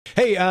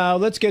Hey,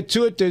 let's get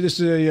to it. This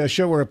is a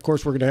show where, of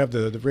course, we're going to have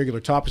the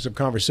regular topics of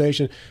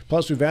conversation.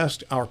 Plus, we've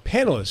asked our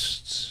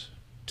panelists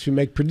to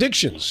make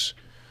predictions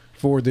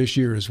for this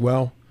year as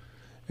well.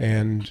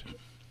 And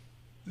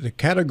the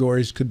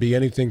categories could be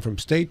anything from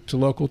state to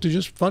local to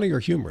just funny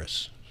or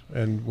humorous.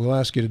 And we'll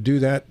ask you to do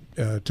that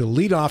to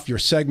lead off your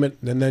segment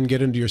and then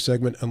get into your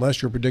segment,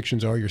 unless your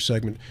predictions are your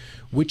segment,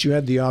 which you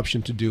had the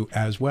option to do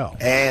as well.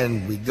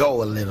 And we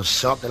go a little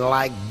something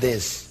like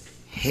this.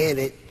 Hit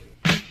it.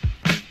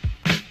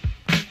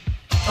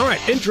 All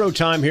right, intro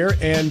time here.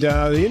 And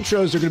the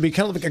intros are going to be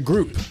kind of like a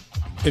group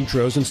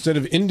intros. Instead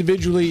of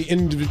individually,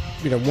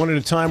 one at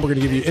a time, we're going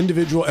to give you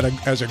individual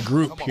as a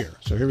group here.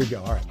 So here we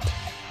go. All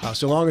right.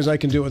 So long as I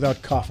can do it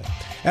without coughing.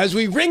 As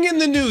we ring in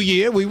the new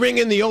year, we ring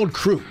in the old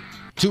crew.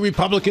 2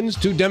 Republicans,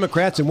 2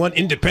 Democrats, and 1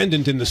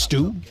 independent in the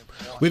stew.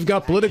 We've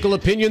got political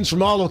opinions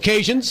from all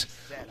occasions,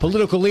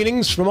 political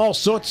leanings from all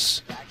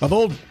sorts of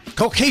old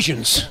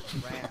Caucasians.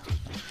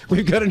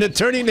 We've got an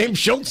attorney named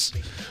Schultz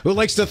who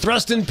likes to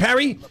thrust and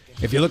parry.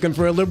 If you're looking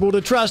for a liberal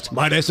to trust,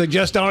 might I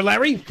suggest our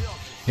Larry?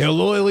 He'll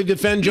loyally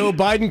defend Joe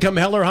Biden come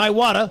hell or high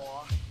water.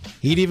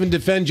 He'd even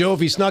defend Joe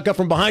if he snuck up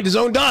from behind his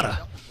own daughter.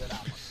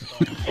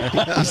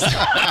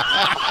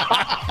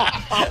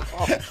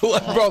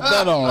 What brought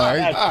that on,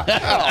 Larry?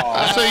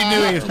 So you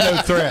knew he was no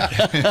threat.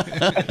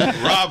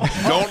 Rob,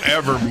 don't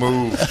ever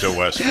move to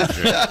West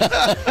Virginia.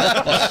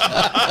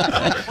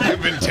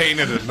 You've been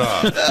tainted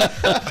enough.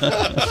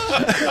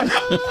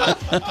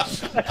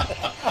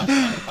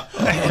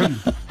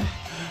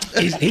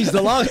 He's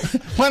the long.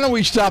 Why don't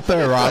we stop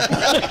there, Rob?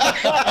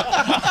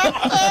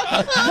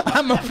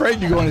 I'm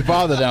afraid you're going any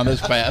farther down this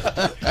path.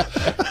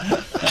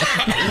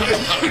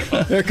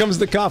 There comes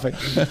the coughing.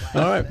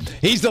 All right.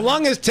 He's the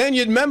longest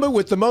tenured member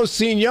with the most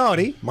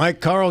seniority. Mike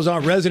Carl's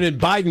our resident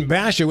Biden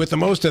basher with the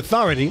most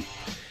authority.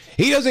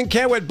 He doesn't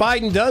care what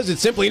Biden does.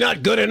 It's simply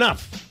not good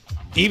enough.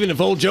 Even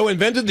if old Joe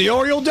invented the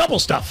Oreo double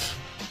stuff.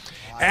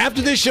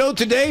 After this show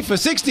today, for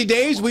 60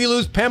 days, we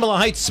lose Pamela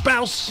Heights'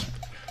 spouse.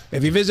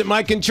 If you visit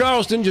Mike in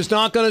Charleston, just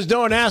knock on his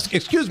door and ask,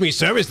 "Excuse me,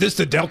 sir, is this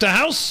the Delta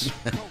House?"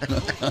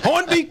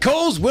 Hornby,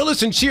 Coles,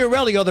 Willis, and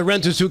Chiarelli are the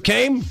renters who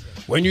came.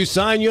 When you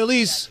sign your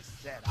lease,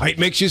 Height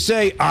makes you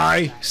say,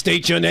 "I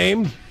state your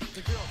name."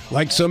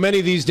 Like so many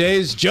these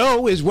days,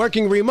 Joe is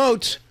working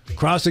remote,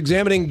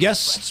 cross-examining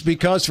guests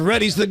because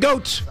Ferretti's the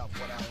GOAT.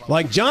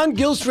 Like John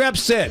Gilstrap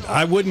said,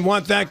 I wouldn't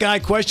want that guy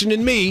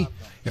questioning me.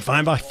 If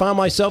I found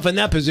myself in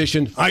that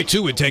position, I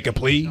too would take a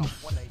plea.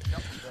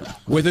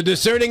 With a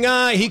discerning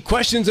eye, he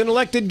questions an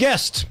elected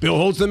guest. Bill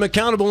holds them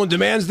accountable and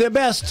demands their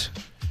best.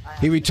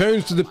 He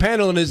returns to the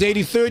panel in his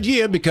 83rd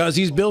year because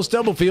he's Bill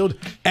Stubblefield,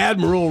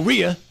 Admiral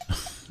Rhea.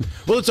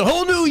 Well, it's a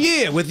whole new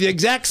year with the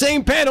exact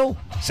same panel,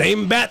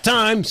 same bat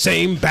time,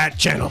 same bat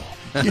channel.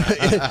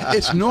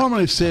 It's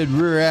normally said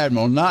Rear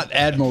Admiral, not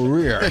Admiral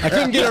Rear. I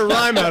couldn't get a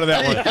rhyme out of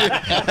that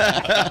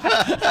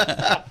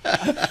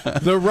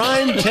one. The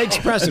rhyme takes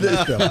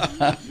precedence, Bill.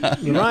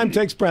 The rhyme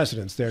takes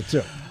precedence there,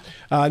 too.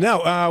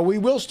 Now, we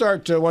will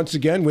start once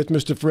again with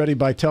Mr. Ferretti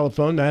by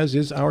telephone, as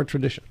is our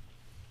tradition.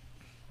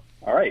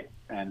 All right.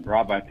 And,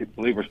 Rob, I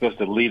believe we're supposed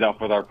to lead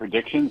off with our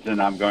predictions,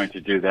 and I'm going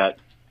to do that.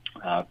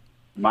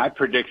 My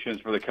predictions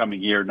for the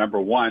coming year, number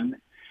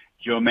one,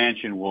 Joe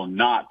Manchin will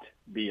not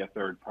be a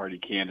third-party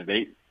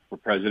candidate for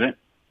president.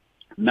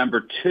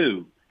 Number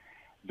two,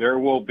 there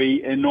will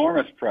be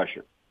enormous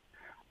pressure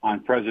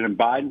on President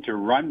Biden to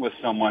run with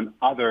someone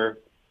other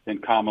than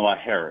Kamala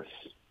Harris.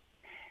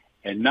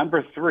 And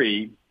number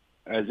three,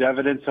 as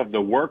evidence of the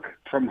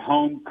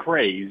work-from-home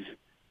craze,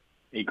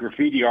 a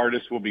graffiti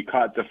artist will be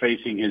caught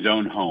defacing his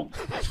own home.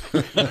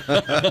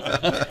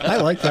 I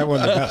like that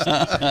one the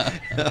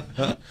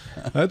best.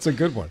 That's a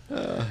good one.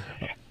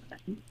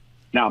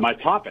 Now, my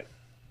topic.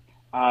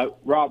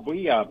 Rob,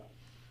 we a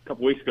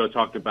couple weeks ago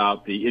talked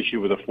about the issue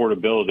with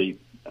affordability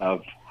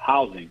of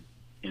housing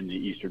in the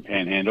Eastern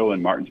Panhandle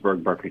in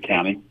Martinsburg, Berkeley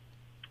County.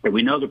 And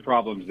we know the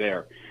problems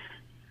there.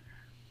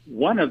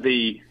 One of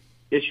the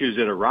issues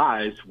that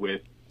arise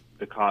with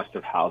the cost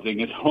of housing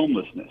is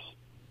homelessness.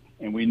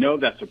 And we know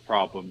that's a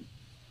problem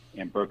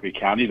in Berkeley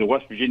County. The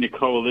West Virginia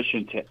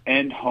Coalition to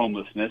End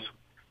Homelessness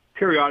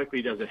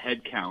periodically does a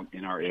head count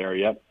in our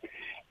area.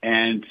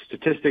 And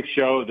statistics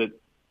show that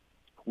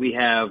we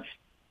have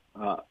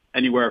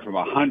anywhere from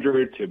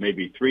 100 to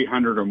maybe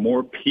 300 or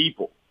more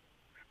people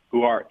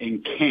who are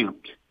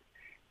encamped,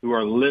 who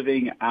are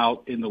living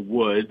out in the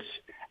woods,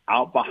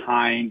 out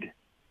behind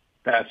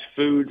fast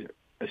food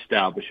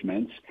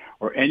establishments,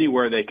 or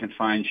anywhere they can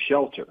find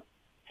shelter.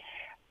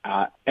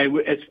 And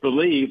it's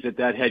believed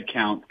that head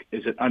count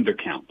is an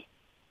undercount.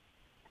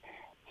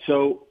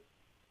 So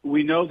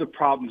we know the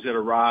problems that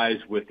arise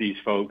with these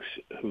folks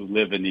who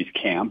live in these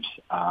camps.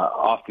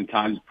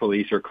 Oftentimes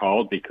police are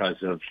called because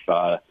of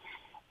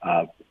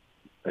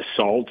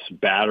assaults,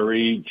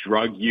 battery,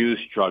 drug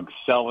use, drug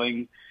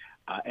selling,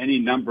 any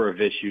number of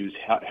issues,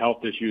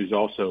 health issues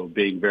also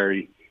being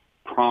very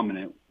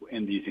prominent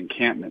in these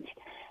encampments.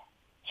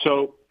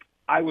 So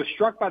I was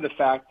struck by the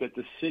fact that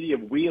the city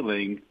of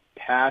Wheeling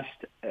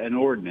passed an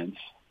ordinance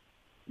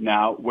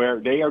now where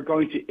they are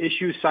going to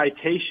issue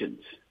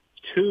citations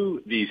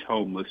to these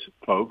homeless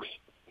folks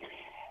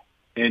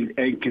and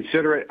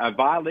consider it a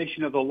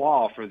violation of the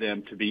law for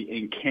them to be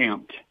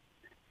encamped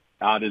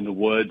out in the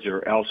woods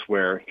or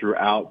elsewhere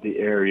throughout the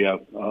area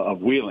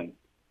of Wheeling.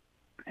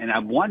 And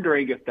I'm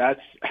wondering if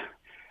that's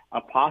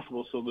a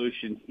possible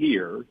solution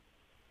here,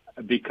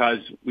 because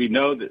we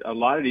know that a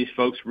lot of these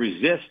folks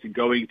resist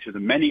going to the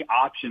many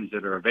options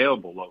that are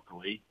available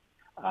locally,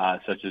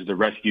 such as the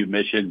Rescue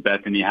Mission,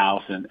 Bethany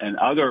House, and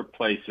other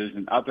places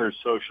and other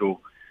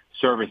social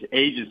service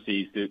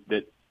agencies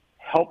that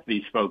help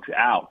these folks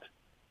out.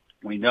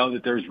 We know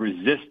that there's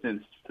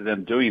resistance to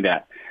them doing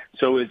that.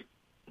 So is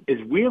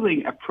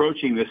Wheeling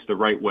approaching this the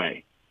right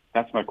way?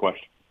 That's my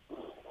question.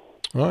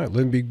 All right,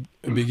 let me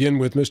begin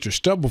with Mr.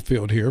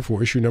 Stubblefield here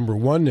for issue number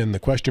 1, and the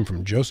question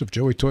from Joseph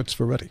Joey Toots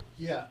Ferretti.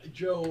 Yeah,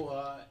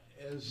 Joe,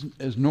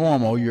 as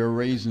normal, you're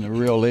raising a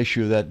real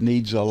issue that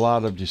needs a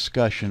lot of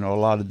discussion or a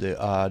lot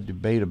of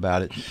debate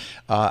about it.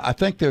 I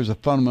think there's a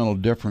fundamental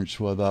difference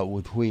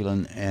with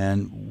Wheeling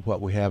and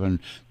what we have in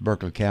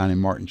Berkeley County,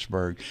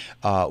 Martinsburg.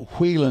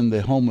 Wheeling,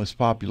 the homeless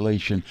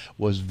population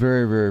was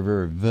very, very,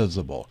 very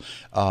visible,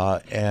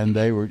 and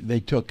they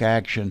took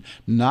action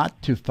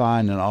not to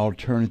find an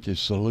alternative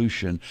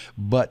solution,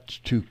 but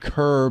to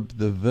curb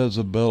the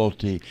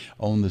visibility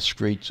on the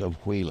streets of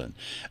Wheeling.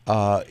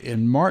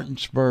 In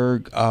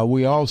Martinsburg,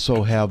 we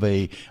also have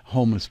a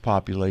homeless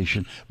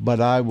population, but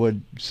I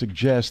would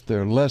suggest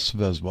they're less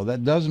visible.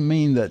 That doesn't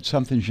mean that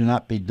something should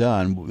not be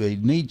done. There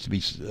needs to be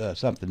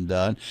something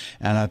done,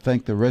 and I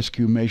think the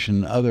Rescue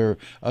Mission, other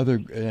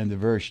and the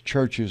various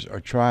churches are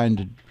trying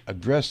to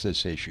address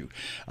this issue.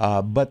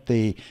 But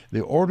the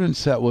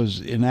ordinance that was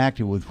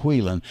enacted with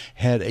Wheeling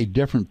had a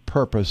different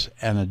purpose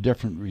and a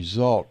different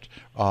result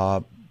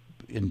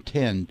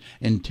intending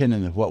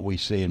than what we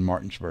see in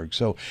Martinsburg.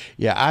 So,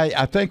 yeah,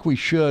 I think we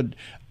should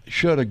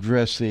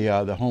address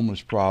the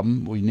homeless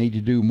problem. We need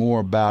to do more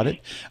about it,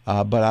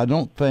 but I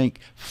don't think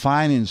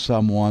finding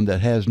someone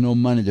that has no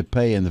money to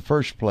pay in the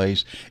first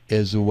place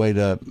is the way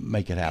to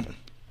make it happen.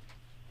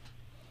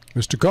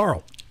 Mr.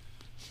 Carl.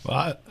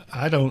 Well,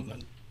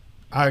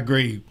 I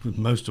agree with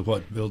most of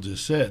what Bill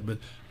just said, but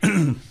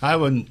I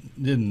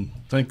didn't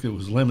think it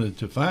was limited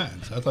to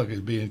fines. I thought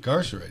it'd be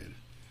incarcerated.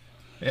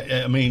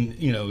 I mean,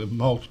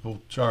 multiple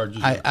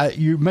charges.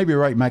 You may be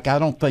right, Mike. I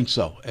don't think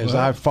so. As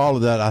I followed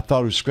that, I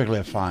thought it was strictly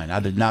a fine. I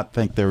did not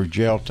think there was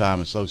jail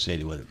time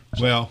associated with it.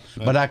 So,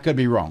 but I could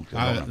be wrong.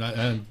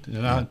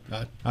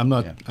 I'm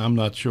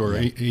not sure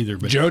either.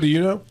 But Joe, do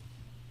you know?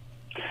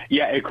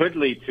 Yeah, it could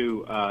lead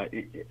to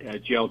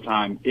jail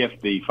time if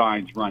the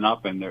fines run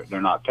up and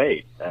they're not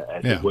paid,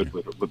 as it would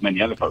with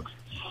many other folks.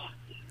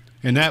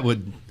 And that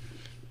would,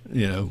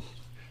 have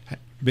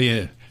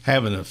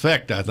an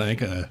effect, I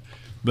think.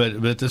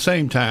 But at the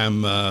same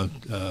time,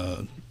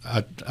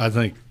 I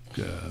think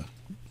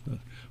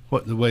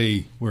the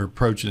way we're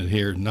approaching it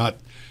here, not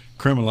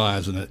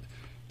criminalizing it,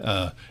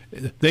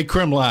 they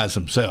criminalize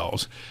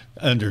themselves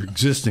under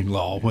existing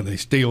law when they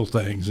steal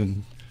things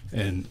and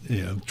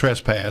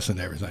trespass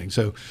and everything.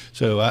 So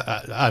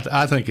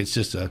I think it's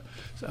just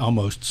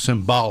almost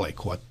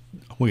symbolic what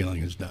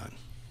Wheeling has done.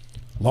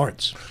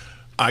 Lawrence.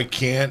 I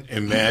can't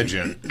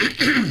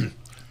imagine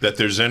that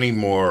there's any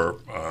more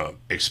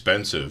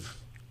expensive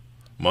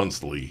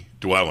monthly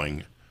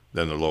dwelling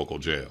than the local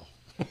jail.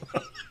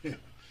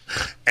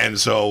 And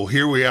so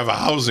here we have a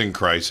housing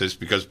crisis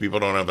because people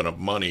don't have enough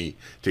money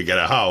to get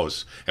a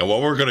house. And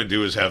what we're going to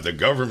do is have the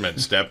government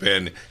step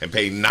in and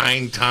pay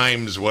 9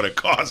 times what it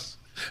costs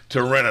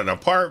to rent an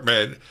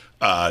apartment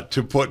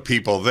to put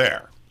people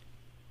there.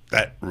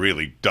 That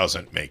really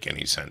doesn't make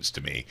any sense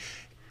to me.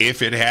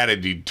 If it had a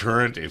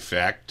deterrent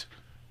effect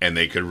and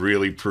they could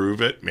really prove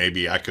it,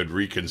 maybe I could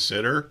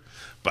reconsider.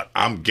 But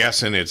I'm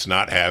guessing it's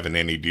not having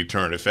any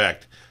deterrent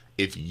effect.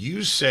 If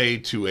you say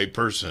to a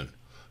person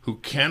who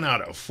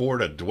cannot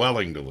afford a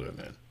dwelling to live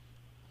in,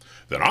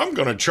 then I'm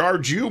going to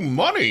charge you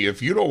money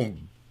if you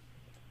don't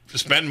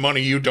spend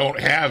money you don't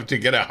have to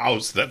get a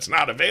house that's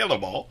not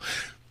available,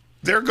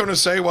 they're going to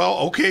say, well,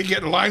 okay,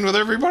 get in line with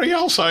everybody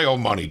else I owe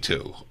money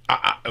to.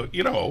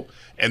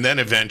 And then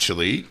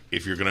eventually,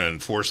 if you're going to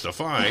enforce the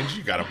fines,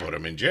 you got to put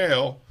them in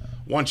jail.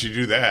 Once you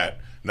do that,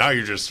 now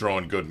you're just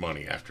throwing good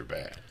money after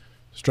bad.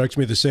 Strikes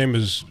me the same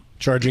as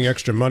charging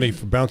extra money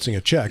for bouncing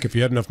a check. If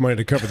you had enough money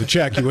to cover the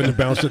check, you wouldn't have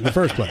bounced it in the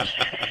first place.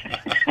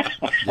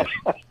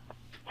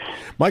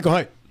 Michael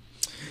Haidt.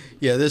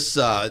 Yeah, this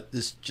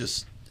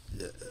just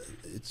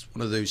it's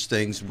one of those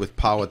things with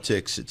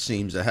politics. It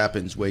seems that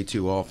happens way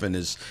too often.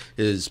 Is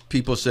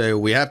people say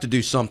we have to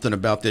do something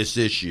about this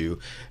issue,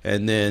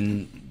 and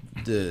then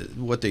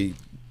what they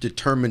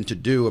determined to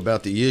do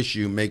about the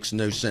issue makes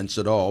no sense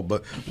at all.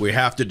 But we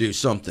have to do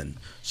something.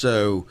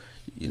 So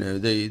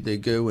they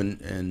go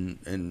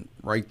and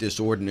write this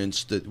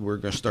ordinance that we're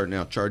going to start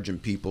now charging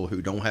people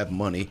who don't have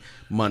money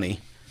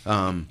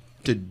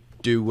to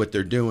do what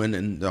they're doing,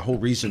 and the whole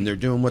reason they're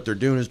doing what they're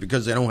doing is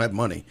because they don't have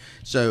money.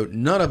 So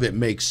none of it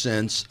makes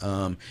sense.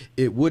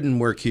 It wouldn't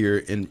work here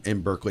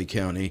in Berkeley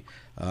County.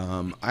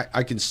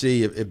 I can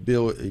see if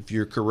Bill, if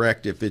you're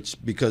correct, if it's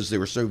because they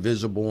were so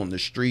visible on the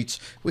streets.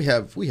 We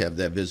have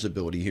that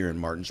visibility here in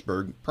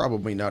Martinsburg.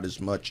 Probably not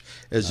as much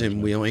as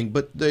in Wheeling,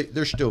 but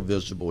they're still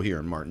visible here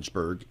in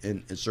Martinsburg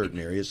in certain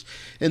areas.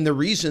 And the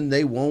reason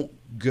they won't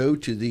go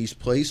to these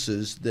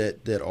places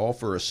that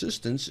offer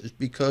assistance is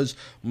because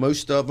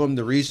most of them,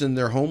 the reason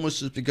they're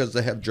homeless is because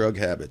they have drug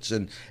habits,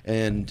 and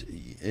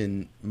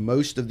in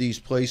most of these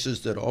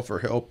places that offer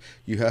help,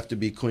 you have to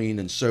be clean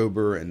and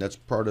sober, and that's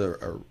part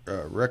of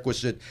a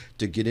requisite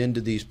to get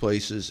into these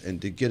places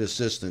and to get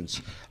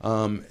assistance.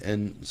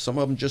 And some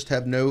of them just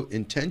have no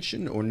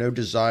intention or no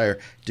desire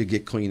to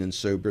get clean and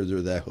sober.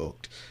 They're that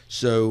hooked.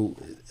 So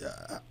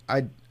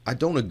I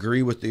don't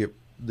agree with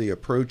the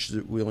approach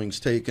that Wheeling's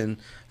taken.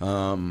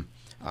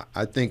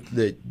 I think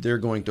that they're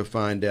going to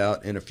find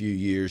out in a few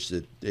years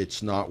that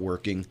it's not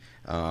working,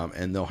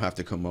 and they'll have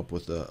to come up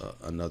with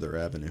another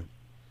avenue.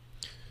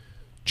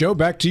 Joe,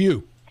 back to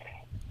you.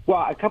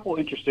 Well, a couple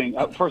interesting,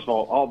 first of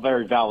all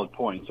very valid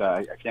points.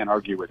 I can't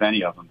argue with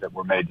any of them that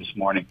were made this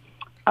morning.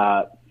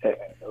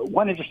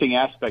 One interesting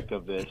aspect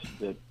of this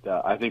that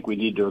I think we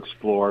need to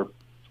explore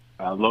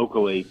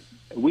locally,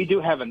 we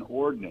do have an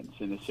ordinance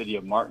in the city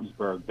of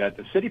Martinsburg that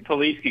the city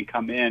police can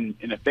come in,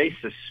 and if they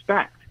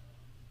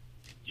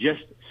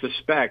just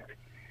suspect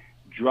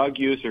drug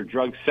use or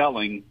drug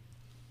selling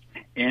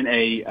in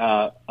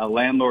a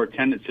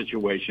landlord-tenant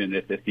situation,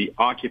 if the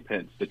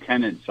occupants, the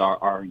tenants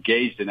are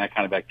engaged in that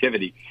kind of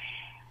activity,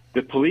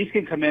 the police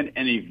can come in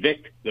and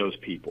evict those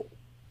people.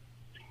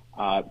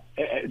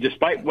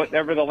 Despite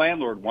whatever the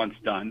landlord wants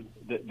done,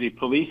 the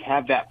police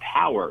have that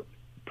power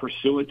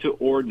pursuant to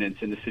ordinance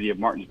in the city of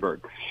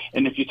Martinsburg.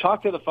 And if you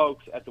talk to the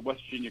folks at the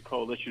West Virginia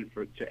Coalition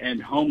to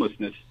End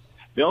Homelessness,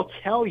 they'll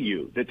tell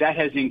you that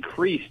has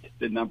increased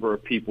the number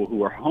of people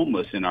who are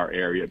homeless in our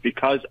area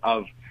because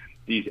of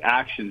these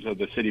actions of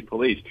the city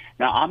police.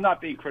 Now, I'm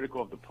not being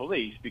critical of the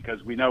police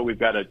because we know we've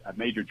got a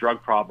major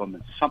drug problem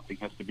and something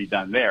has to be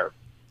done there.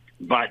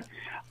 But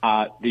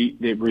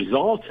the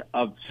result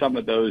of some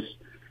of those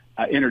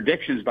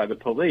interdictions by the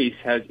police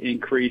has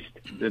increased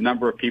the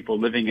number of people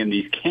living in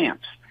these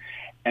camps.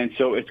 And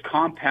so it's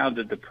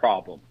compounded the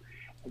problem.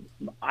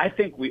 I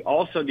think we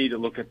also need to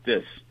look at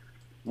this.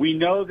 We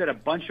know that a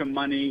bunch of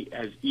money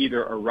has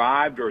either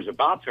arrived or is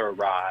about to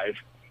arrive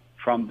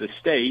from the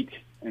state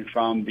and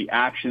from the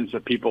actions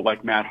of people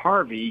like Matt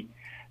Harvey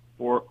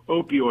for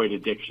opioid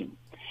addiction.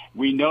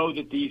 We know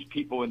that these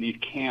people in these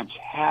camps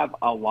have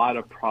a lot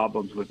of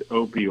problems with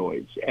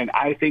opioids. And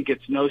I think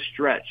it's no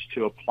stretch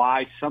to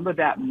apply some of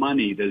that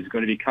money that is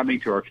going to be coming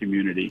to our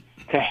community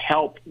to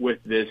help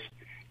with this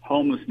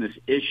homelessness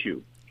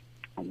issue.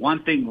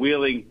 One thing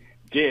Wheeling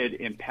did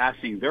in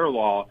passing their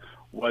law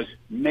was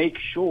make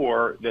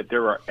sure that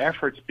there are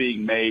efforts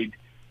being made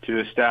to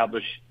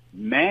establish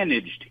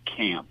managed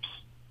camps.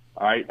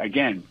 All right,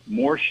 again,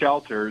 more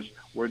shelters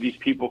where these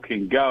people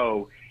can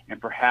go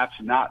and perhaps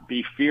not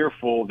be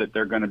fearful that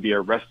they're going to be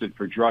arrested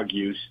for drug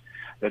use,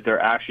 that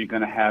they're actually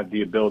going to have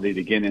the ability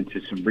to get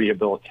into some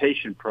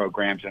rehabilitation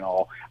programs and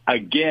all,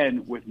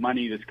 again, with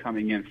money that's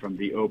coming in from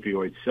the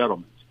opioid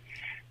settlements.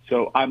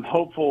 So I'm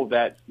hopeful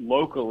that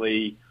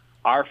locally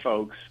our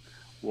folks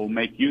will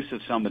make use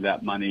of some of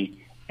that money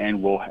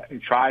and will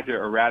try to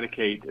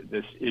eradicate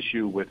this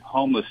issue with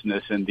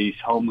homelessness and these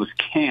homeless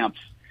camps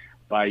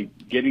by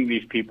getting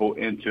these people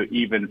into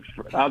even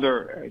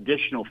other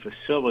additional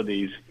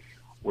facilities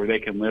where they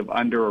can live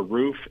under a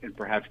roof and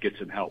perhaps get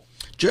some help.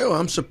 Joe,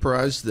 I'm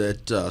surprised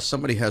that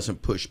somebody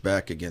hasn't pushed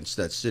back against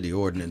that city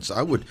ordinance.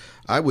 I would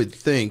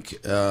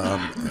think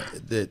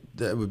that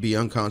would be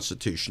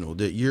unconstitutional.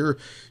 That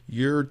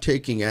you're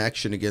taking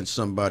action against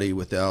somebody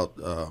without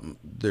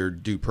their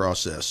due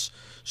process.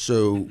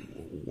 So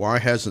why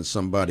hasn't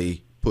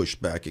somebody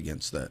pushed back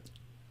against that?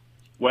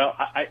 Well,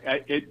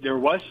 there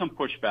was some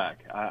pushback.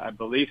 I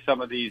believe some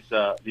of these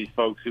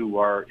folks who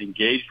are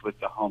engaged with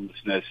the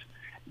homelessness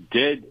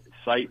did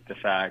cite the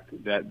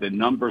fact that the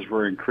numbers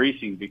were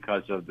increasing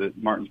because of the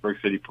Martinsburg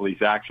City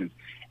Police actions.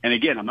 And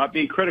again, I'm not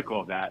being critical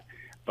of that,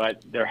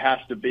 but there has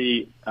to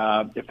be,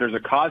 if there's a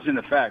cause and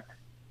effect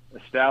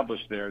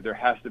established there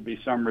has to be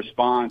some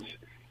response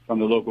from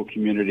the local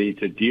community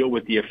to deal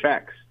with the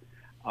effects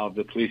of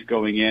the police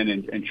going in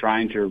and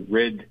trying to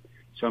rid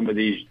some of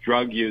these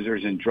drug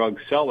users and drug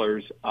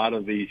sellers out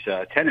of these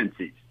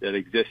tenancies that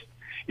exist.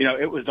 You know,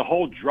 it was the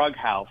whole drug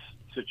house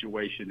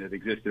situation that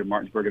existed in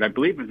Martinsburg, and I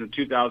believe it was in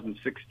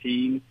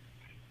 2016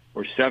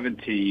 or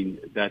 17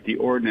 that the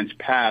ordinance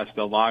passed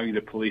allowing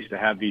the police to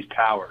have these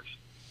powers.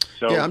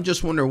 So, yeah, I'm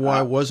just wondering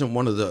why it wasn't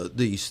one of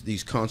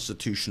these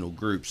constitutional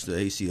groups, the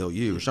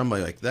ACLU or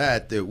somebody like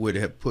that would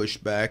have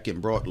pushed back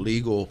and brought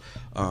legal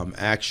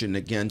action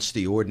against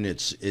the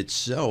ordinance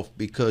itself,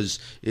 because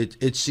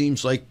it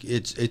seems like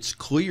it's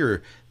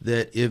clear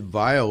that it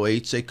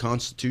violates a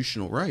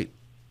constitutional right.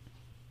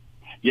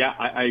 Yeah,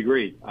 I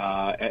agree.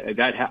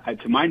 To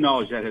my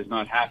knowledge, that has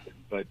not happened,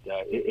 but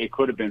it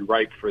could have been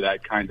ripe for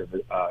that kind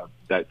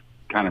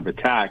of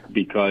attack,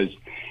 because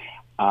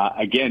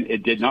Again,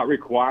 it did not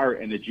require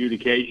an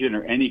adjudication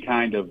or any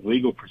kind of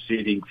legal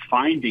proceeding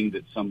finding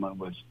that someone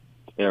was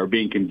or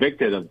being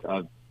convicted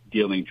of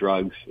dealing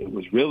drugs. It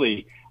was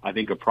really, I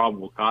think, a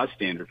probable cause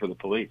standard for the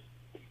police.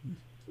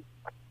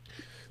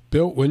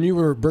 Bill, when you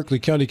were Berkeley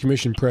County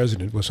Commission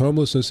president, was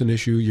homelessness an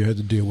issue you had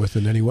to deal with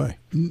in any way?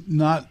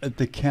 Not at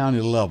the county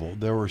level.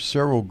 There were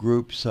several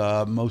groups,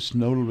 most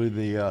notably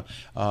the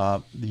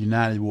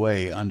United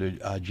Way under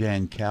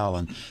Jan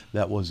Callan,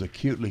 that was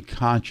acutely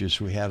conscious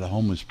we had a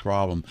homeless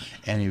problem,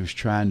 and he was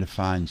trying to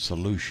find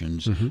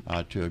solutions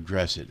to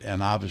address it,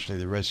 and obviously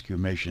the Rescue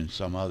Mission and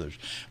some others.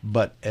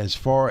 But as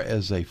far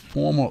as a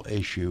formal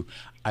issue,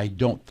 I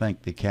don't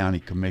think the county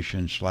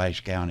commission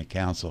 / county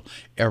council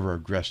ever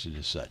addressed it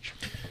as such.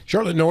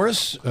 Charlotte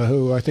Norris,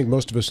 who I think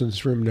most of us in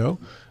this room know,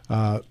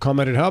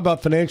 commented, how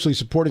about financially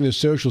supporting the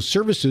social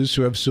services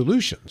who have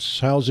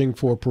solutions, housing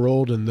for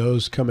paroled and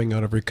those coming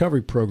out of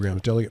recovery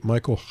programs? Delegate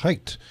Michael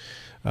Haidt.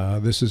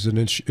 This is an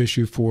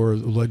issue for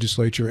the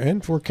legislature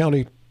and for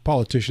county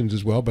politicians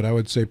as well, but I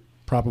would say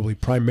probably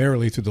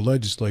primarily through the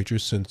legislature,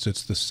 since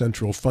it's the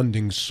central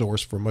funding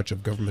source for much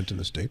of government in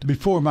the state.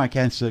 Before Mike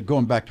answers,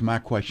 going back to my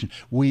question,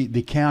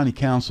 the county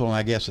council, and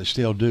I guess they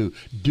still do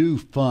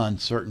fund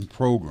certain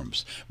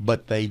programs,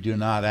 but they do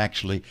not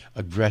actually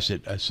address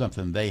it as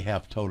something they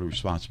have total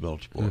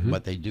responsibility for,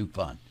 but they do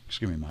fund.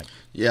 Excuse me, Mike.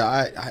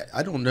 Yeah,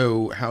 I don't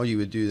know how you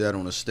would do that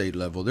on a state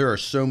level. There are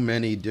so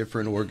many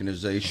different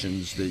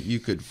organizations that you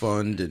could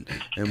fund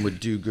and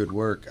would do good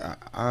work.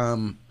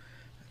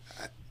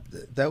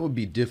 That would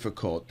be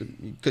difficult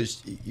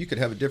because you could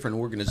have a different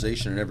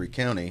organization in every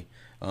county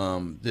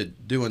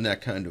that doing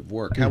that kind of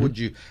work. How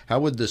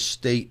would the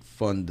state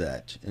fund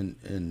that,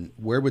 and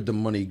where would the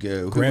money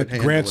go?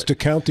 Grants to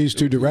counties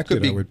to direct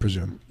it, I would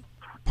presume.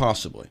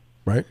 Possibly.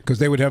 Right, because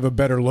they would have a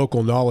better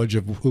local knowledge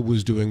of who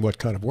was doing what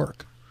kind of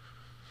work.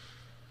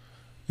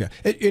 Yeah,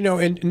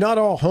 and not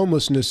all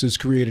homelessness is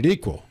created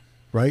equal,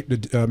 right?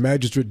 The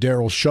Magistrate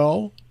Darrell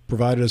Shull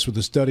provided us with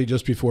a study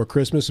just before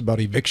Christmas about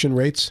eviction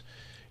rates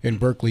in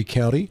Berkeley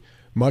County,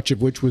 much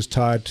of which was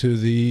tied to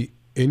the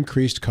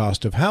increased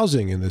cost of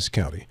housing in this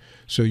county.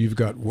 So you've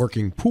got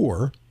working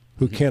poor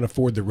who can't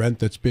afford the rent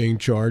that's being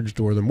charged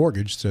or the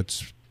mortgage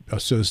that's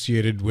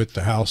associated with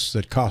the house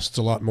that costs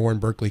a lot more in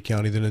Berkeley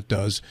County than it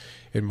does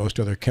in most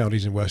other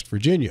counties in West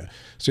Virginia.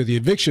 So the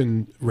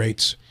eviction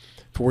rates,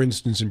 for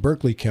instance, in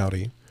Berkeley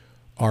County,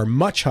 are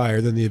much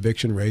higher than the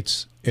eviction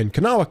rates in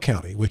Kanawha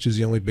County, which is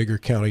the only bigger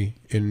county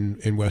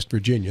in West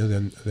Virginia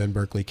than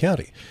Berkeley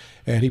County.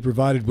 And he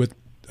provided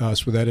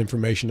us with that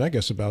information, I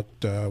guess, about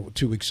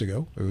 2 weeks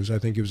ago. I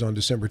think it was on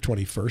December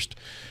 21st.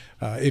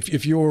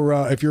 If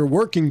you're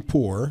working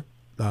poor,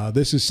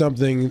 this is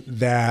something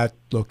that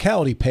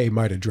locality pay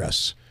might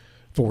address.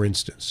 For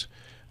instance,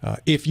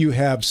 if you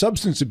have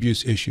substance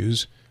abuse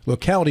issues,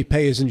 locality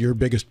pay isn't your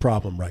biggest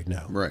problem right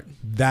now. Right.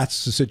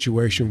 That's the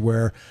situation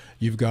where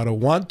you've got to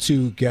want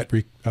to get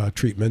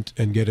treatment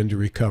and get into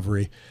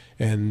recovery.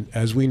 And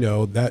as we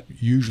know, that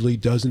usually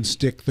doesn't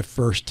stick the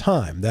first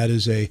time. That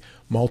is a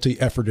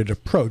multi-efforted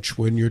approach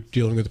when you're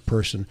dealing with a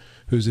person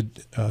who's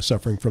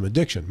suffering from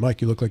addiction.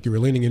 Mike, you look like you were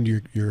leaning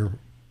into your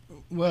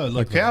Well,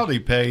 locality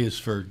pay is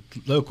for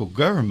local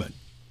government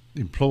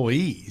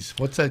employees.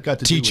 What's that got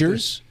to do with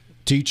this?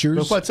 Teachers,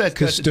 But what's that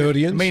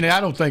custodians. I mean,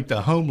 I don't think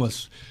the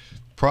homeless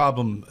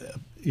problem,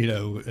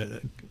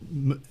 is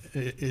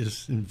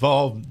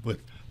involved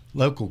with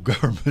local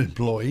government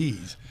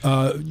employees.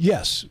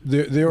 Yes,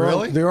 there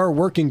Really? are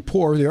working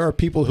poor. There are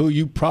people who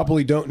you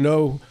probably don't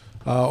know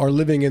are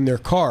living in their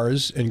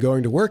cars and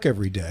going to work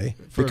every day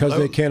because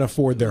they can't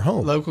afford their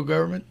home. Local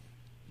government?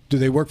 Do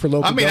they work for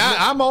local government?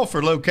 I'm all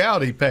for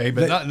locality pay,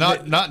 but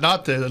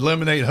not to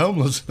eliminate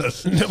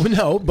homelessness.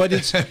 No, but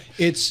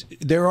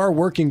there are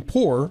working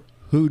poor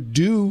who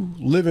do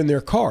live in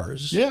their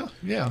cars. Yeah.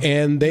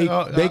 And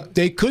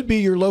they could be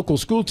your local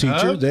school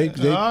teacher. They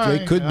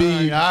could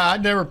be. I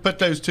never put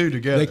those two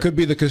together. They could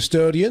be the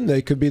custodian.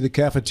 They could be the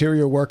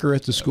cafeteria worker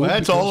at the school. Well,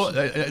 that's all.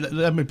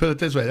 Let me put it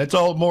this way: that's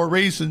all more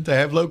reason to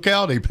have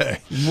locality pay.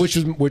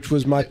 Which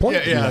was my point.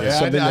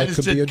 I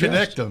just didn't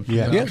connect them.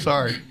 Yeah. I'm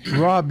sorry,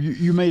 Rob.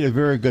 You made a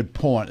very good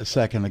point a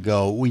second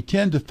ago. We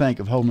tend to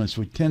think of homeless.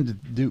 We tend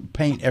to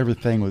paint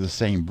everything with the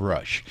same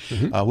brush,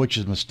 which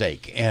is a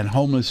mistake. And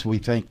homeless, we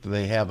think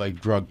they have a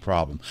drug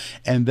problem,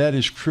 and that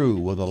is true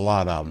with a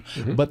lot of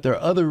them. But there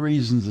are other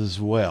reasons as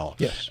well.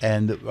 Yes.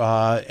 And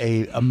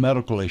a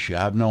medical issue.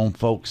 I've known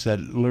folks that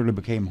literally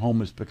became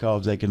homeless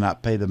because they could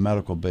not pay the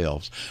medical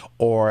bills,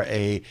 or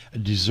a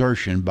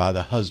desertion by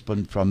the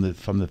husband from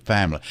the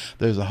family.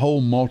 There's a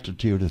whole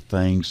multitude of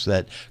things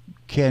that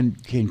can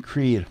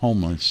create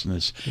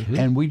homelessness,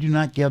 and we do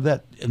not give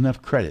that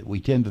enough credit. We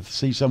tend to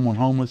see someone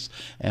homeless,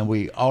 and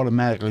we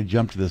automatically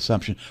jump to the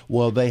assumption,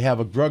 well, they have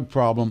a drug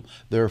problem,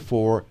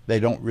 therefore they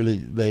don't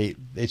really,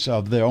 it's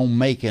of their own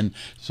making,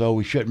 so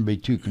we shouldn't be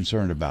too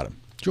concerned about them.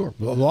 Sure.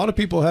 Well, a lot of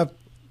people have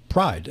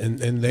pride,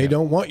 and they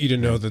don't want you to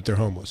know that they're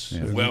homeless.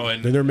 Yeah. Well,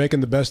 and they're making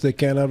the best they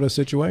can out of a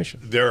situation.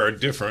 there are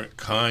different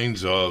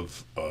kinds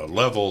of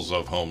levels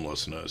of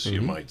homelessness,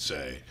 you might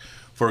say.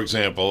 For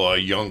example, a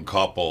young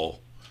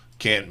couple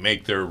can't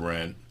make their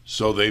rent,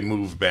 so they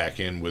move back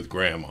in with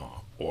grandma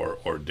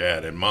or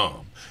dad and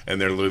mom, and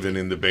they're living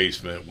in the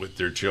basement with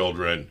their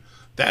children.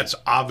 That's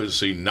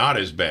obviously not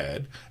as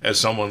bad as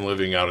someone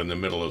living out in the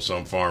middle of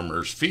some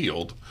farmer's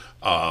field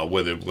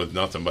with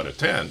nothing but a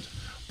tent.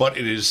 But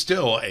it is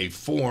still a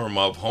form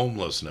of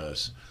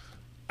homelessness.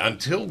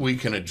 Until we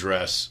can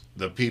address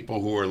the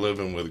people who are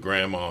living with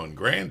grandma and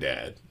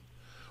granddad,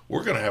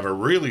 we're going to have a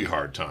really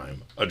hard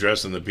time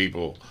addressing the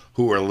people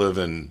who are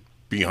living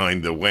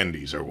behind the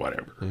Wendy's or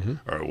whatever,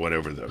 or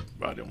whatever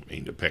I don't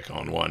mean to pick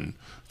on one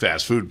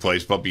fast food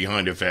place, but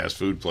behind a fast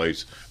food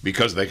place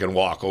because they can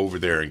walk over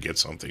there and get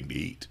something to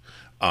eat.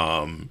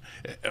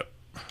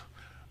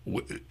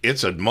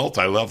 It's a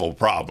multi-level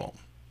problem,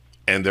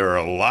 and there are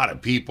a lot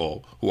of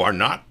people who are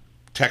not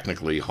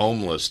technically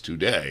homeless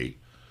today,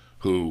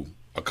 who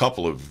a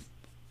couple of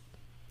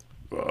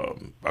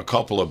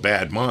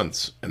bad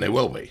months, and they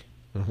will be.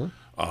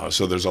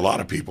 So there's a lot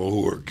of people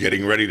who are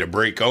getting ready to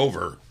break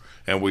over,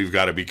 and we've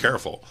got to be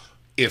careful.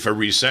 If a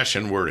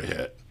recession were to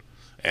hit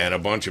and a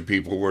bunch of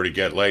people were to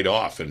get laid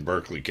off in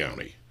Berkeley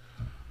County,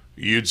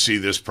 you'd see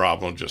this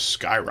problem just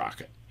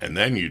skyrocket. And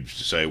then you'd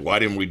say, why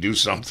didn't we do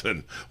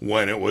something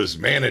when it was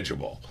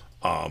manageable?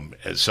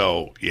 And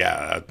so,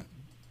 yeah,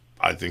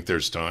 I think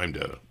there's time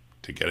to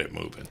get it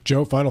moving.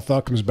 Joe, final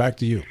thought comes back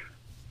to you.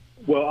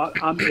 Well,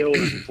 I'm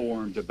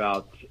ill-informed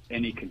about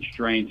any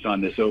constraints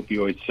on this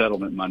opioid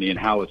settlement money and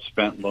how it's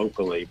spent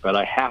locally, but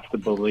I have to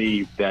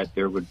believe that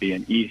there would be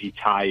an easy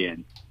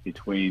tie-in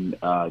between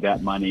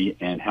that money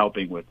and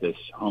helping with this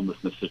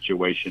homelessness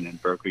situation in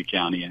Berkeley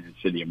County and in the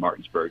city of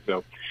Martinsburg.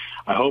 So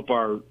I hope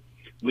our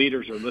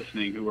leaders are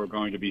listening who are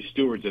going to be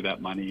stewards of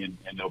that money, and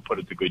they'll put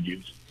it to good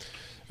use.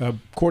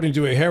 According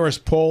to a Harris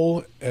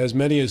poll, as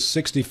many as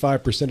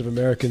 65% of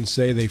Americans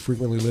say they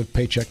frequently live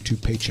paycheck to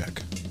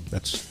paycheck.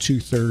 That's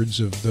 2/3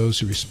 of those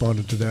who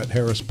responded to that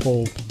Harris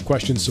poll.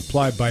 Question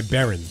supplied by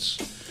Barron's,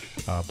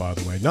 by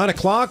the way. 9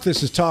 o'clock,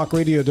 this is Talk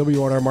Radio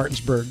WNR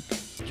Martinsburg.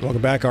 So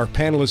welcome back our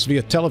panelists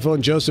via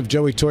telephone. Joseph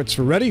Joey Torts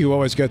Ferretti, who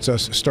always gets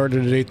us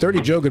started at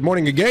 8:30. Joe, good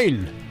morning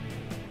again.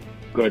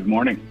 Good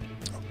morning.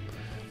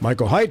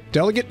 Michael Haidt,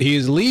 delegate. He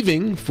is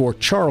leaving for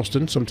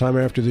Charleston sometime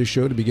after this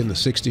show to begin the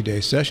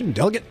 60-day session.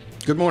 Delegate.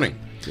 Good morning.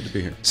 Good to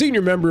be here.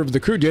 Senior member of the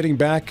crew dating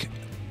back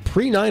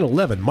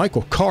pre-9/11,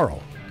 Michael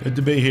Carl. Good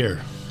to be here.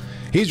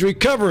 He's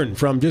recovering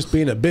from just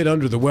being a bit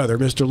under the weather,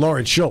 Mr.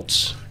 Lawrence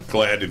Schultz.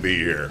 Glad to be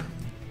here.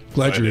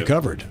 Glad you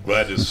recovered.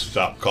 Glad to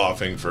stop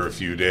coughing for a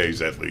few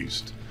days at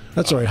least.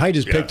 That's all right. Haidt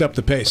has picked up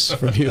the pace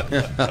from you.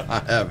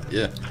 I have,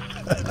 yeah.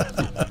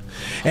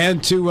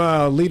 And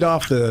to lead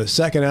off the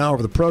second hour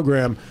of the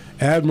program,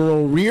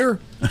 Admiral Rear,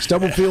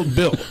 Stubblefield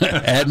Bill.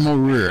 Admiral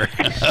Rear.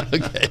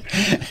 Okay.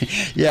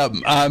 Yeah,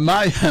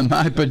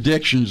 my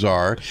predictions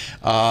are,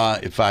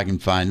 if I can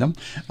find them,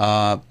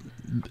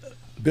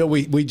 Bill,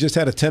 we just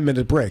had a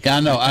 10-minute break. I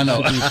know.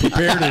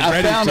 Prepared and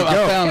ready to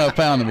go. I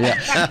found them,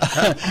 yeah.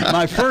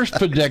 My first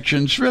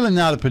prediction, it's really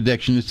not a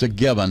prediction, it's a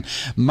given.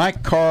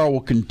 Mike Carl will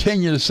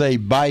continue to say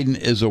Biden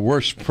is the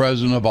worst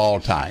president of all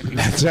time.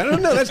 I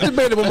don't know. That's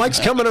debatable. Mike's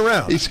coming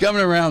around. He's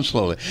coming around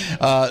slowly.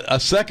 A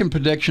second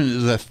prediction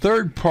is a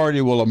third party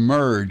will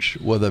emerge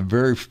with a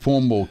very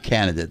formal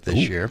candidate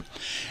this year.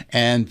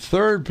 And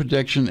third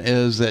prediction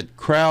is that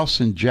Krause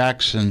and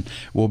Jackson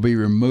will be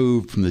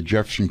removed from the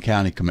Jefferson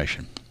County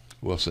Commission.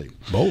 We'll see.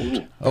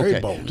 Bold.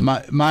 Very bold.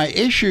 My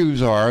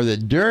issues are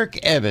that Derek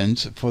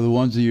Evans, for the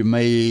ones of you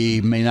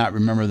may not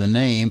remember the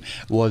name,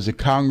 was a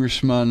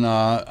congressman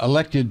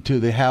elected to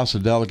the House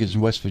of Delegates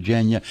in West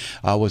Virginia,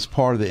 was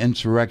part of the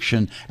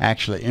insurrection,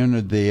 actually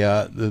entered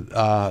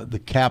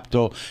the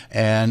Capitol,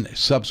 and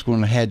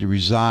subsequently had to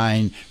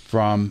resign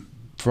from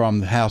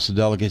the House of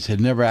Delegates,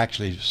 had never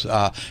actually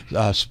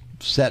was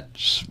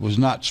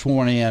not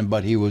sworn in,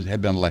 but he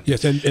had been elected.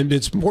 Yes, and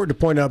it's important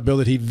to point out, Bill,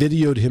 that he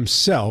videoed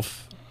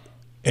himself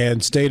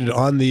and stated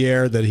on the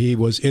air that he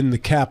was in the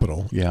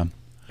Capitol. Yeah.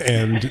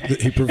 And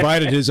he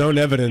provided his own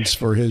evidence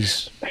for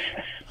his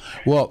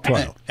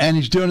trial. And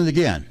he's doing it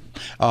again.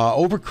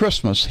 Over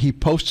Christmas, he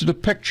posted a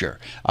picture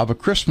of a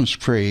Christmas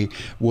tree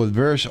with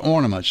various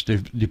ornaments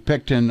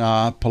depicting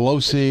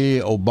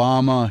Pelosi,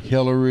 Obama,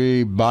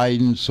 Hillary,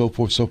 Biden, so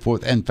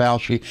forth, and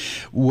Fauci,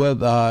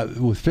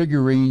 with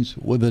figurines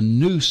with a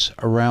noose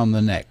around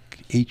the neck.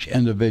 Each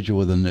individual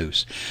with a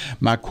noose.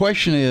 My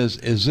question is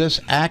this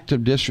act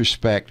of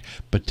disrespect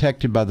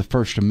protected by the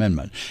First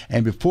Amendment?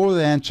 And before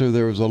the answer,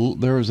 there was a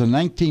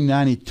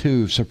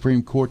 1992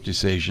 Supreme Court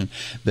decision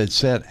that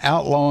said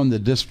outlawing the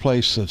display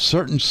of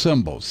certain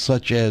symbols,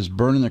 such as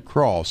burning the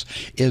cross,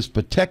 is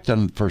protected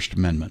under the First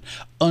Amendment,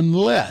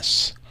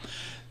 unless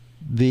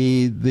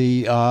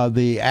the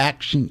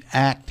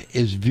act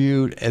is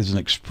viewed as an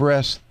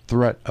express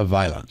threat of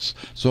violence.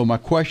 So my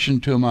question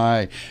to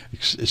my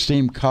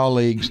esteemed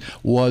colleagues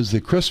was,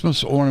 the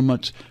Christmas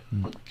ornaments,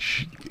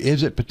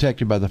 is it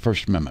protected by the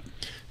First Amendment?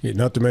 Yeah,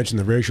 not to mention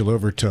the racial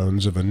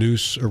overtones of a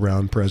noose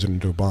around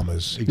President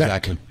Obama's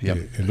exactly neck. Yep.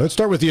 And let's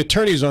start with the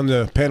attorneys on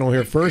the panel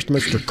here first.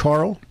 Mr.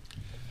 Carl.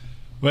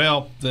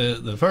 Well,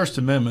 the First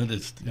Amendment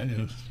is,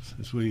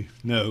 as we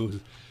know,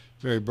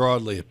 very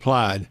broadly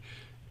applied.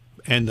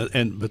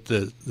 But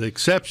the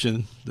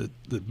exception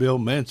that Bill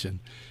mentioned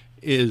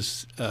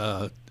is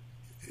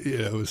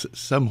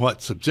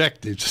somewhat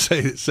subjective,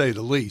 to say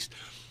the least.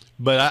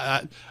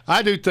 But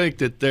I do think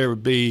that there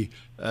would be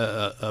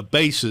a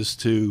basis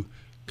to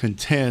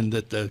contend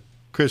that the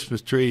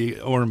Christmas tree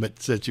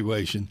ornament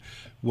situation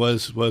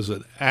was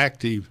an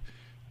active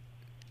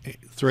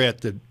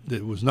threat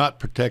that was not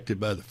protected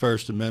by the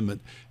First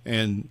Amendment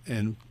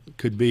and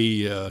could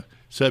be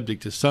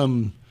subject to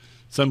some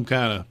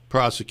kind of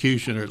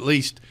prosecution, or at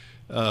least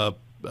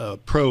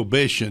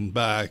prohibition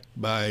by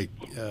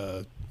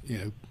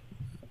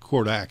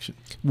court action.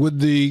 Would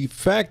the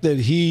fact that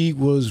he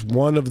was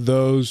one of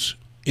those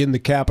in the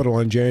Capitol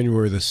on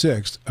January the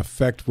 6th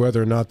affect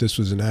whether or not this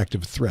was an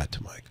active threat,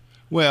 Mike?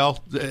 Well,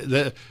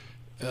 it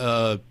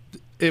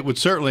would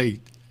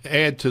certainly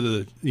add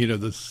to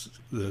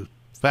the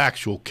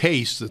factual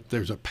case that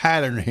there's a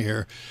pattern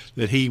here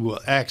that he will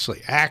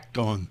actually act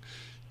on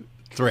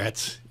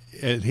threats,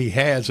 and he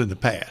has in the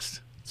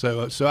past.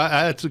 So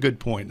that's a good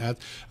point.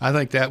 I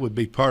think that would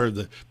be part of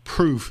the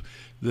proof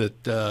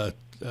that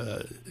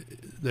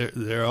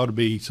there ought to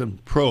be some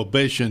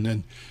prohibition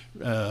and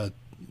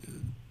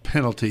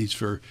penalties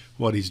for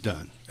what he's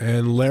done.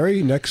 And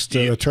Larry, next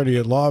attorney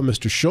at law,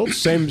 Mr. Schultz,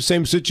 same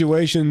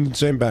situation,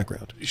 same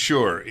background.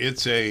 Sure,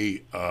 it's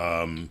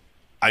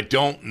I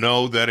don't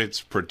know that it's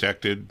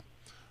protected.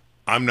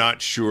 I'm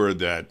not sure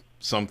that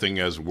something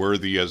as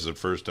worthy as the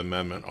First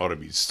Amendment ought to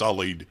be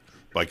sullied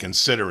by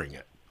considering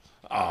it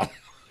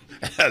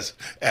as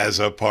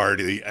a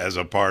part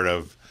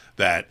of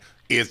that.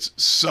 It's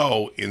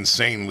so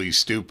insanely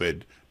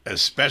stupid,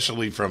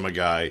 especially from a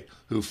guy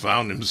who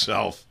found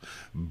himself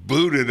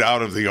booted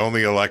out of the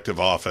only elective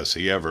office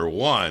he ever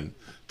won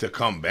to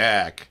come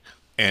back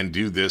and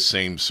do this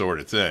same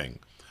sort of thing.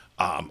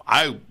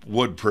 I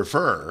would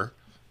prefer,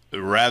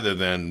 rather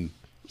than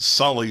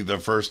sully the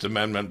First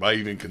Amendment by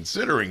even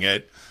considering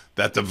it,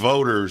 that the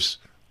voters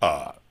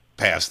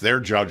pass their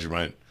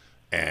judgment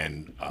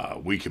and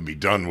we can be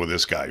done with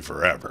this guy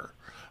forever.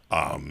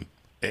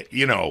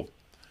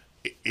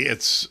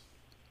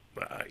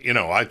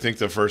 I think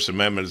the First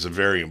Amendment is a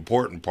very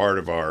important part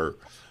of our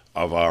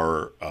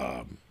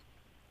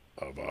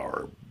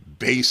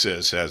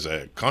basis as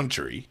a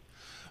country.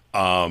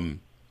 But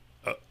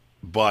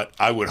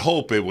I would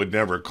hope it would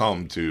never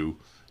come to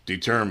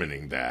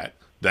determining that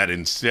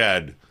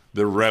instead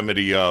the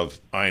remedy of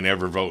I ain't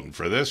ever voting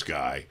for this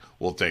guy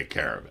will take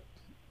care of it.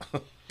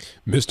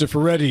 Mr.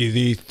 Ferretti,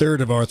 the third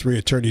of our three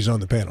attorneys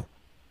on the panel.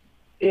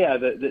 Yeah,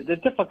 the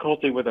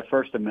difficulty with the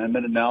First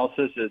Amendment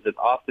analysis is that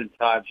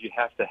oftentimes you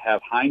have to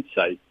have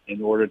hindsight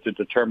in order to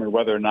determine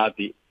whether or not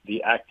the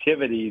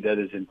activity that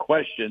is in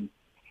question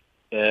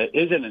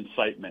is an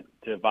incitement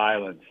to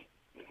violence.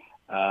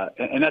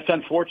 And that's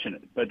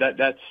unfortunate, but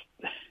that's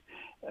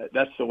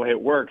the way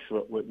it works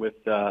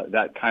with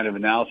that kind of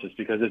analysis,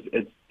 because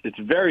it's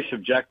very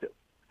subjective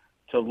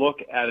to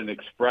look at an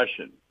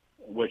expression,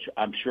 which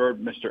I'm sure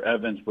Mr.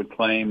 Evans would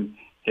claim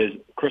his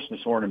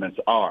Christmas ornaments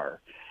are,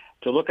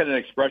 to look at an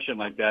expression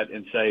like that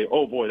and say,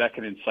 oh boy, that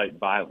can incite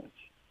violence.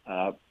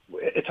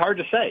 It's hard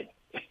to say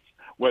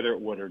whether it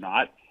would or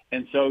not.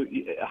 And so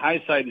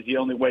hindsight is the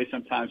only way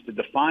sometimes to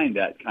define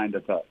that kind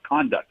of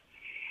conduct.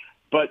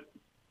 But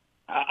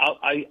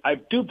I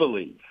do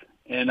believe,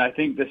 and I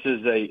think this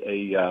is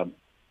a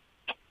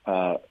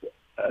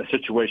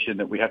situation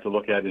that we have to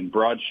look at in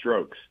broad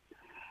strokes.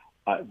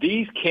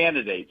 These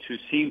candidates who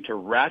seem to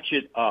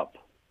ratchet up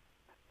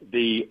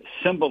the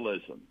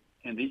symbolism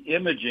and the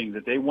imaging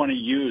that they want to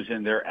use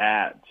in their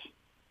ads,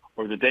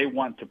 or that they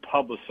want to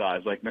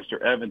publicize, like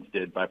Mr. Evans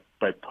did by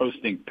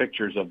posting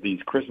pictures of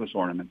these Christmas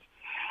ornaments,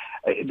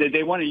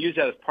 they want to use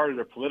that as part of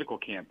their political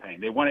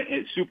campaign. They want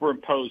to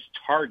superimpose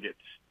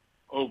targets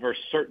over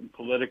certain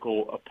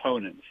political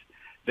opponents.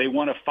 They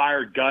want to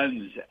fire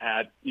guns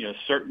at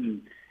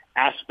certain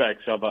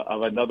aspects of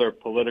another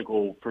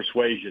political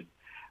persuasion.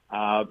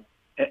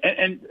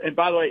 And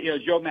by the way,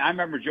 I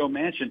remember Joe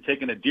Manchin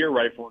taking a deer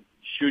rifle and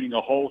shooting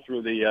a hole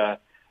through the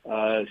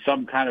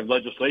some kind of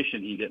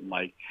legislation he didn't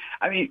like.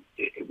 I mean,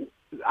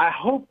 I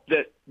hope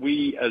that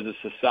we as a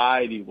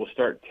society will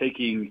start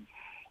taking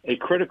a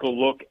critical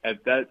look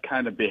at that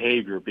kind of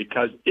behavior,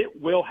 because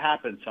it will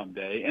happen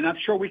someday. And I'm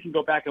sure we can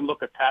go back and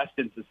look at past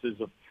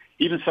instances of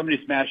even some of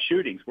these mass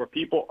shootings where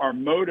people are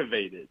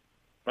motivated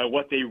by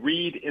what they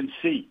read and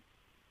see.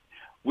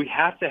 We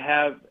have to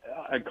have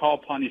and call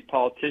upon these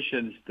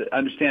politicians to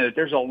understand that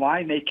there's a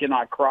line they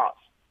cannot cross,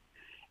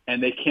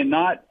 and they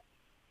cannot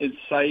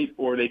incite,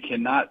 or they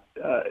cannot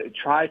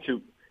try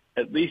to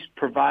at least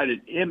provide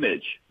an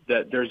image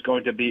that there's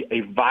going to be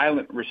a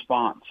violent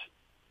response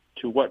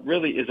to what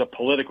really is a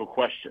political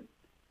question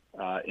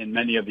in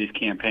many of these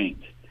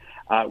campaigns.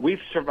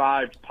 We've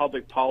survived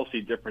public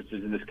policy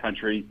differences in this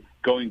country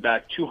going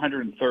back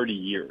 230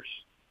 years.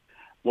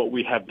 What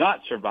we have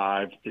not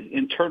survived is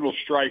internal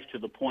strife to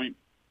the point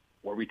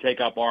where we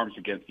take up arms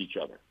against each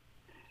other.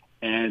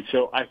 And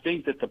so I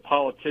think that the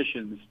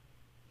politicians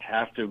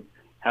have to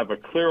have a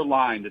clear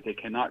line that they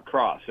cannot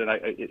cross. And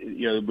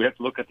we have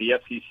to look at the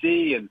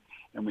FCC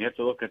and we have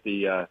to look at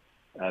the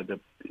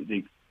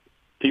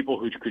people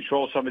who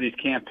control some of these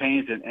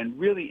campaigns and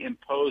really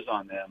impose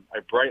on them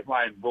a bright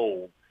line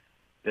rule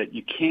that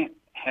you can't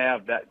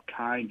have that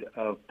kind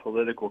of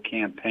political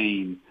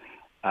campaign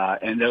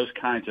and those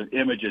kinds of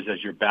images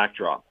as your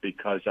backdrop,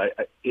 because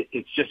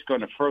it's just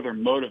going to further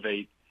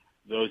motivate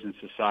those in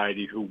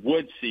society who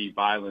would see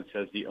violence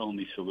as the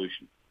only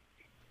solution.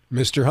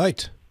 Mr.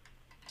 Height.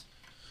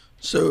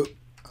 So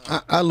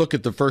I look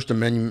at the First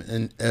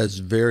Amendment as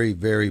very,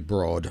 very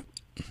broad.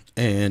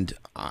 And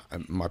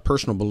my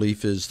personal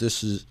belief is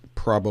this is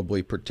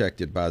probably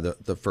protected by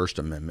the First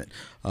Amendment.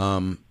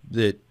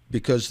 That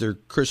because they're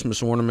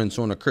Christmas ornaments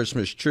on a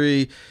Christmas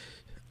tree,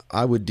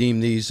 I would deem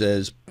these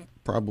as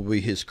probably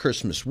his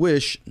Christmas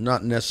wish,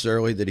 not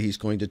necessarily that he's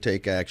going to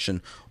take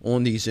action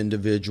on these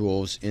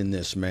individuals in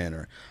this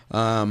manner.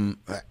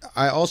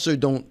 I also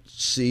don't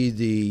see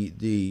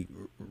the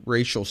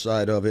racial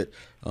side of it,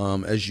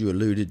 as you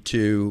alluded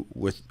to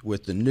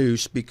with the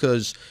noose,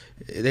 because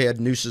they had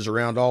nooses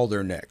around all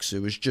their necks.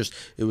 It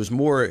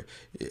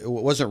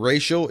wasn't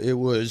racial. It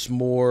was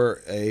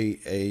more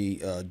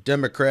a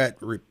Democrat,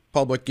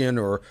 Republican,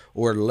 or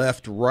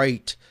left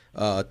right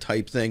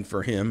type thing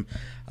for him.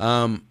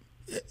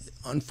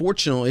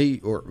 Unfortunately,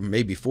 or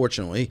maybe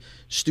fortunately,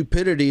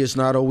 stupidity is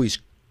not always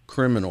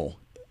criminal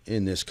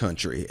in this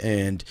country,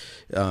 and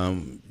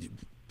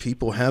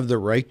people have the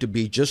right to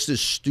be just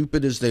as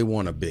stupid as they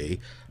want to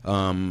be,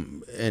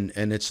 and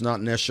it's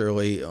not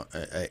necessarily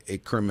a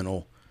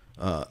criminal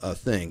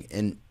thing.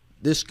 And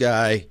this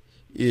guy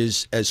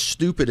is as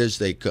stupid as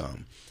they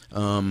come,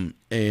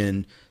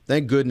 and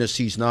thank goodness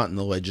he's not in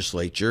the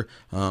legislature.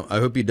 I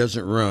hope he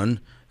doesn't run.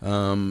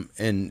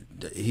 And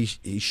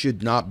he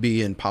should not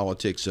be in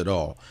politics at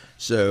all.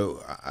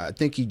 So I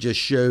think he just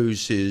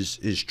shows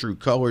his true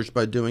colors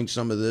by doing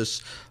some of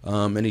this,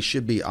 and he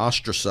should be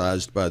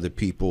ostracized by the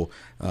people,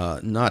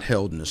 not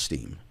held in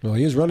esteem. Well,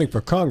 he is running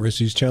for Congress.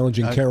 He's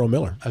challenging Carol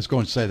Miller. I was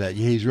going to say that.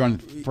 He's running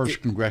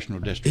first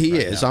congressional district. He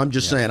right is. now. I'm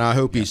just saying, I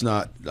hope he's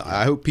not.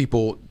 I hope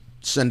people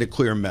send a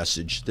clear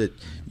message that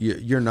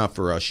you're not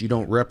for us. You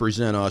don't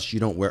represent us. You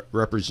don't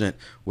represent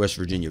West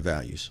Virginia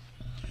values.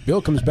 Bill,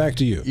 comes back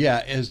to you.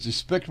 Yeah, as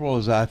despicable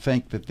as I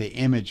think that the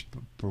image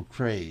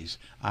portrays,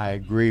 I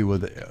agree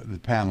with the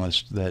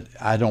panelists that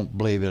I don't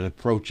believe it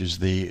approaches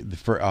the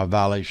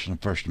violation of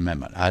the First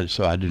Amendment.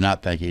 So I do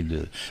not think he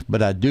did.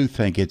 But I do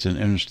think it's an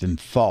interesting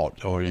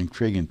thought, or an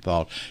intriguing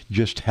thought,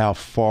 just how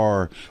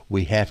far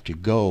we have to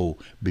go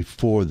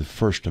before the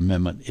First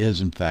Amendment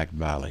is in fact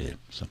violated.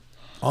 So.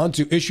 On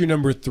to issue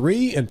number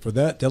 3, and for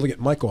that,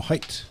 Delegate Michael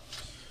Height.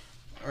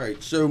 All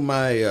right, so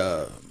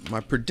my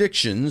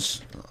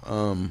predictions.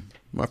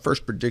 My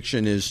first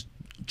prediction is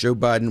Joe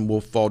Biden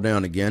will fall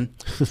down again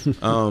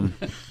in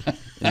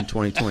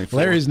 2024.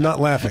 Larry's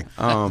not laughing.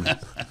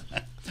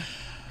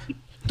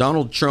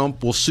 Donald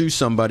Trump will sue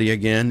somebody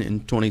again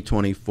in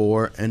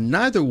 2024, and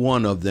neither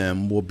one of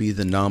them will be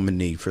the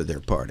nominee for their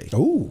party.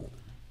 Ooh.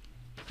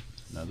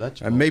 Now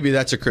that's maybe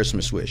that's a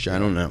Christmas wish. I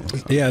don't know.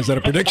 Yeah, is that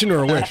a prediction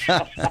or a wish?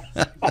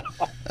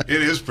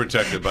 It is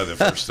protected by the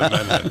First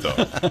Amendment,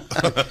 though.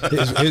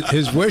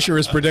 his wish or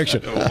his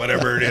prediction?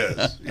 Whatever it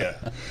is, yeah.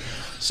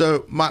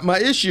 So my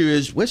issue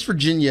is West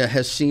Virginia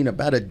has seen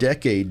about a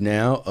decade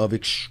now of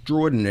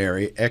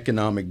extraordinary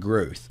economic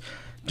growth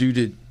due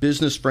to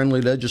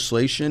business-friendly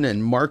legislation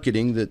and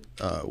marketing that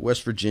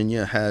West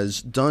Virginia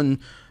has done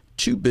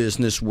to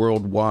business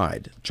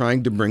worldwide,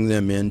 trying to bring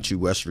them into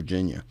West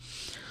Virginia.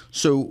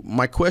 So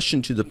my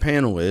question to the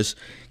panel is,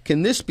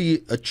 can this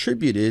be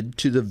attributed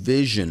to the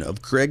vision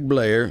of Craig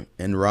Blair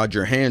and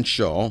Roger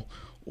Hanshaw,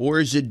 or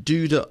is it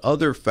due to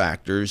other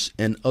factors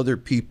and other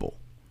people?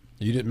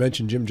 You didn't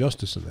mention Jim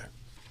Justice in there.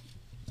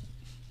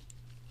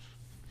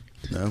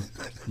 No?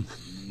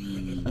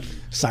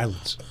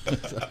 Silence.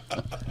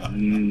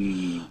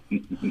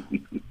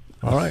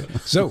 All right.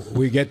 So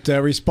we get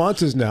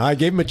responses now. I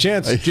gave him a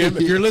chance. Jim,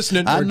 if you're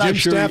listening, I'm not Jim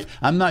sure staff.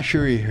 I'm not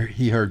sure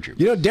he heard you.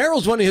 You know,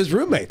 Daryl's one of his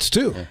roommates,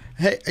 too.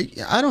 Hey,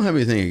 I don't have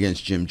anything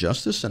against Jim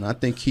Justice, and I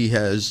think he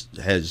has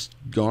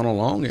gone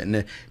along.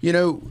 And, you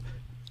know,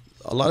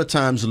 a lot of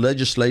times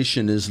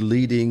legislation is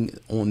leading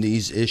on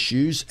these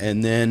issues,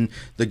 and then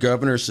the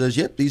governor says,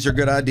 yep, these are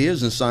good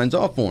ideas, and signs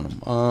off on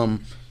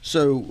them.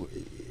 So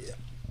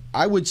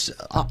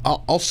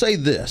I'll say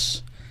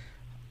this.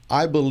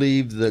 I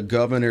believe the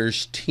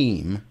governor's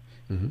team,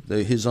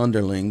 his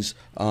underlings,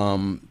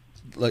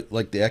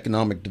 like the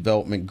Economic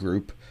Development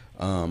Group,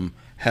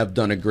 have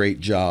done a great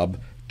job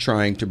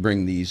trying to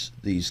bring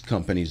these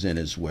companies in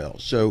as well.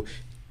 So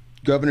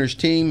governor's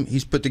team,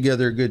 he's put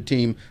together a good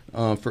team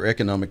for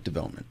economic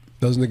development.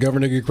 Doesn't the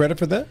governor get credit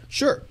for that?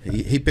 Sure.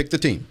 He picked the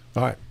team.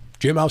 All right.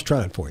 Jim, I was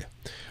trying for you.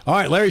 All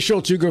right, Larry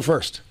Schultz, you go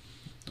first.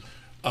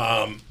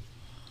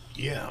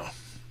 Yeah.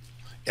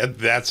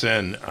 That's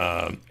an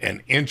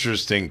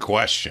interesting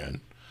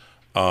question.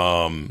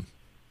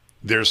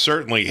 There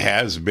certainly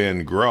has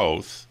been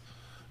growth,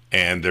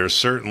 and there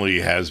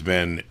certainly has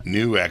been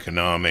new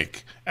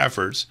economic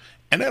efforts,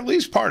 And at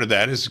least part of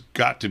that has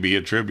got to be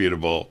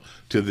attributable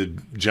to the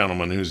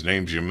gentleman whose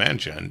names you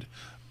mentioned.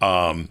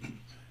 The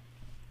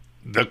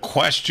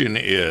question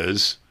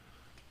is,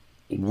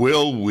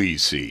 will we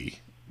see,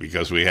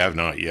 because we have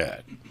not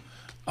yet,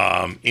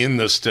 in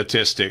the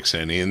statistics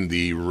and in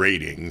the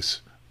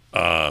ratings,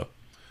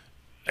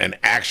 an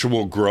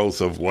actual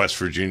growth of West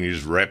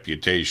Virginia's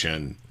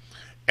reputation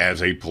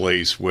as a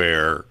place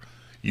where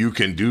you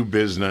can do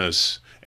business,